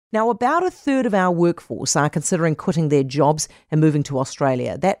Now, about a third of our workforce are considering quitting their jobs and moving to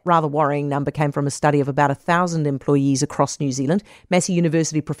Australia. That rather worrying number came from a study of about 1,000 employees across New Zealand. Massey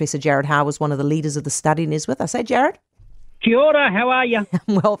University Professor Jarrod Haar was one of the leaders of the study and is with us. Hey, Jarrod. Kia ora, how are you?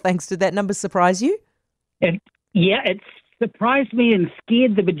 Well, thanks. Did that number surprise you? It surprised me and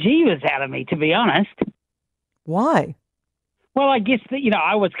scared the bejeebers out of me, to be honest. Why? Well, I guess that,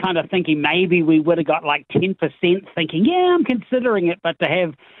 I was kind of thinking maybe we would have got like 10% thinking, yeah, I'm considering it, but to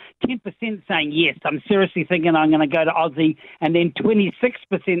have 10% saying, yes, I'm seriously thinking I'm going to go to Aussie, and then 26%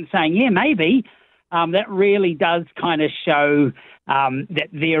 saying, yeah, maybe, that really does kind of show that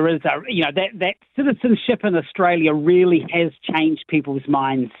there is that citizenship in Australia really has changed people's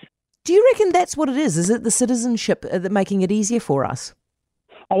minds. Do you reckon that's what it is? Is it the citizenship that making it easier for us?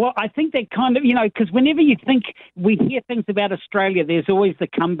 Oh, well, I think that kind of, because whenever we hear things about Australia, there's always the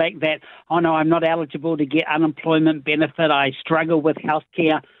comeback that, oh no, I'm not eligible to get unemployment benefit, I struggle with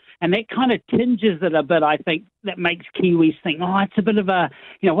healthcare. And that kind of tinges it a bit, I think, that makes Kiwis think, oh, it's a bit of a,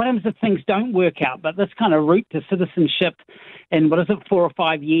 what happens if things don't work out? But this kind of route to citizenship in, 4 or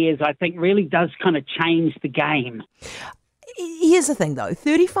 5 years, I think really does kind of change the game. Here's the thing, though.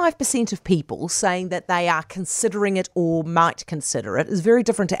 35% of people saying that they are considering it or might consider it is very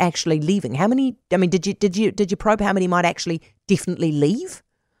different to actually leaving. How many, did you probe how many might actually definitely leave?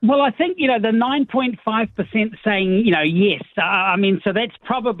 Well, I think, the 9.5% saying, yes. So that's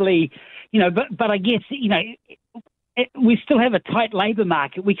probably, but I guess, we still have a tight labour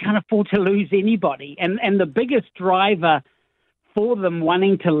market. We can't afford to lose anybody. And the biggest driver for them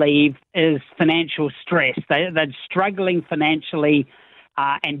wanting to leave is financial stress. They're struggling financially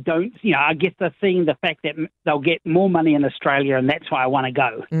and don't, I guess they're seeing the fact that they'll get more money in Australia, and that's why I want to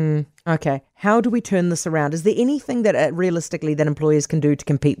go. Okay. How do we turn this around? Is there anything that realistically that employers can do to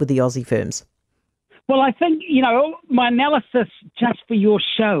compete with the Aussie firms? Well, I think, my analysis just for your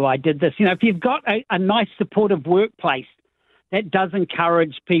show, I did this. If you've got a nice supportive workplace, that does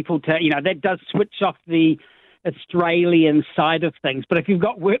encourage people to, that does switch off the Australian side of things. But if you've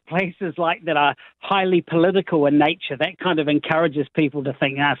got workplaces like that are highly political in nature, that kind of encourages people to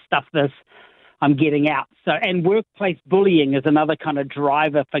think, stuff this, I'm getting out. So, and workplace bullying is another kind of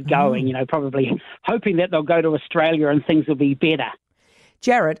driver for going, probably hoping that they'll go to Australia and things will be better.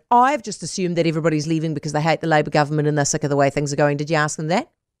 Jarrod, I've just assumed that everybody's leaving because they hate the Labor government and they're sick of the way things are going. Did you ask them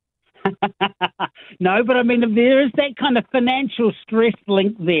that? No, but there is that kind of financial stress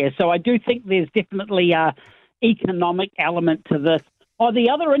link there. So I do think there's definitely a economic element to this. Oh,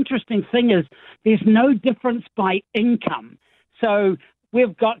 the other interesting thing is there's no difference by income. So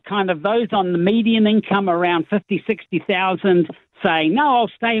we've got kind of those on the median income around 50, 60,000 saying, no,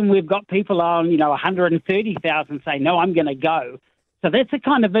 I'll stay. And we've got people on, 130,000 saying, no, I'm going to go. So that's a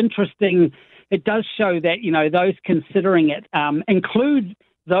kind of interesting, it does show that, those considering it include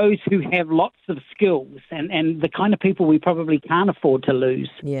those who have lots of skills and the kind of people we probably can't afford to lose.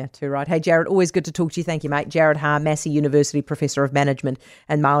 Yeah, too right. Hey, Jarrod, always good to talk to you. Thank you, mate. Jarrod Haar, Massey University Professor of Management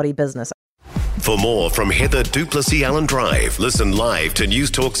and Māori Business. For more from Heather Duplessis Allen Drive, listen live to News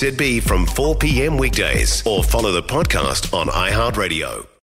Talk ZB from 4 p.m. weekdays or follow the podcast on iHeartRadio.